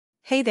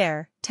Hey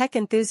there, tech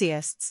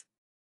enthusiasts!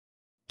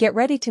 Get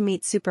ready to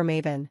meet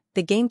Supermaven,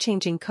 the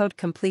game-changing code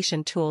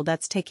completion tool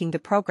that's taking the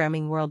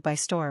programming world by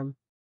storm.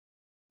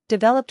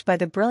 Developed by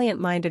the brilliant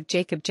mind of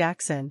Jacob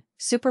Jackson,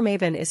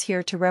 Supermaven is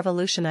here to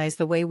revolutionize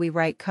the way we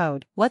write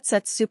code. What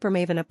sets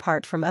Supermaven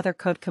apart from other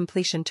code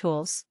completion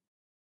tools?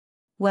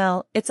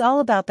 Well, it's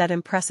all about that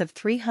impressive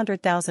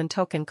 300,000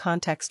 token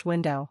context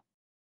window.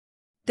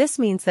 This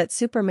means that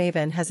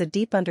Supermaven has a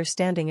deep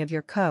understanding of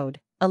your code,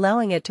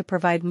 allowing it to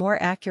provide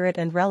more accurate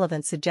and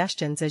relevant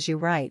suggestions as you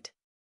write.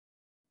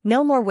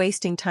 No more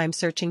wasting time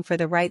searching for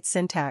the right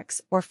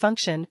syntax or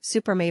function.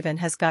 Supermaven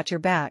has got your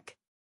back.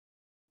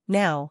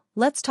 Now,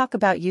 let's talk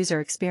about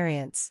user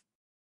experience.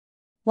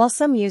 While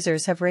some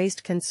users have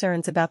raised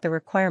concerns about the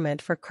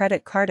requirement for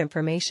credit card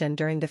information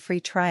during the free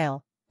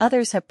trial,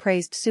 others have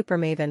praised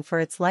Supermaven for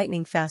its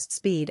lightning-fast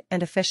speed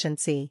and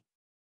efficiency.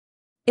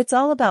 It's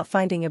all about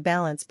finding a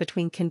balance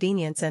between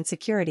convenience and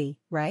security,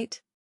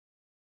 right?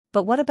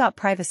 But what about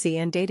privacy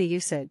and data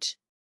usage?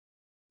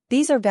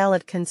 These are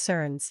valid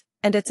concerns,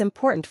 and it's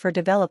important for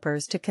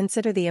developers to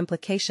consider the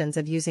implications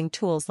of using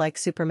tools like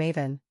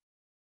Supermaven.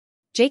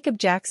 Jacob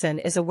Jackson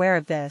is aware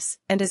of this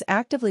and is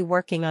actively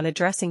working on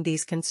addressing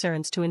these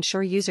concerns to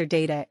ensure user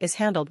data is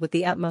handled with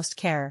the utmost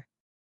care.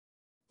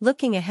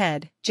 Looking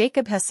ahead,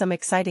 Jacob has some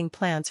exciting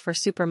plans for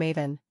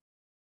Supermaven.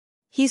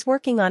 He's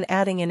working on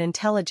adding an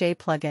IntelliJ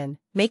plugin,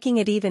 making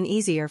it even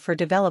easier for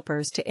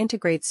developers to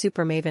integrate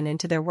Supermaven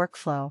into their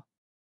workflow.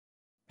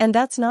 And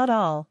that's not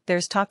all.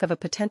 There's talk of a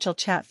potential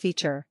chat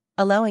feature,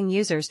 allowing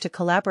users to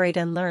collaborate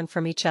and learn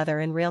from each other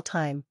in real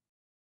time.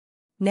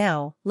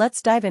 Now,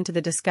 let's dive into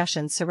the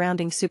discussions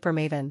surrounding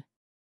Supermaven.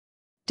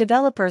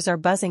 Developers are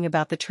buzzing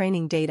about the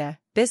training data,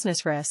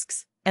 business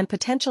risks, and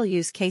potential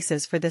use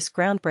cases for this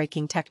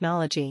groundbreaking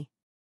technology.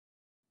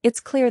 It's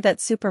clear that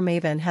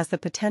Supermaven has the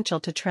potential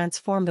to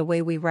transform the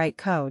way we write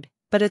code,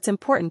 but it's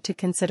important to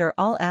consider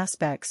all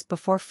aspects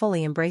before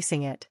fully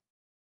embracing it.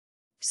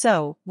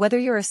 So, whether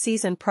you're a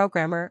seasoned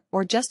programmer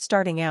or just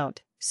starting out,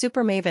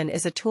 Supermaven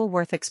is a tool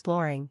worth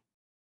exploring.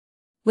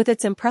 With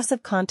its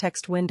impressive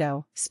context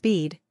window,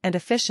 speed, and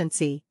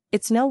efficiency,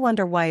 it's no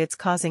wonder why it's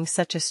causing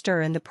such a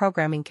stir in the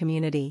programming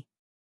community.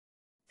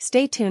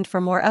 Stay tuned for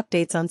more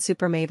updates on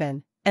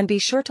Supermaven, and be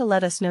sure to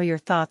let us know your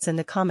thoughts in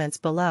the comments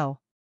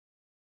below.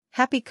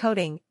 Happy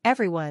coding,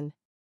 everyone!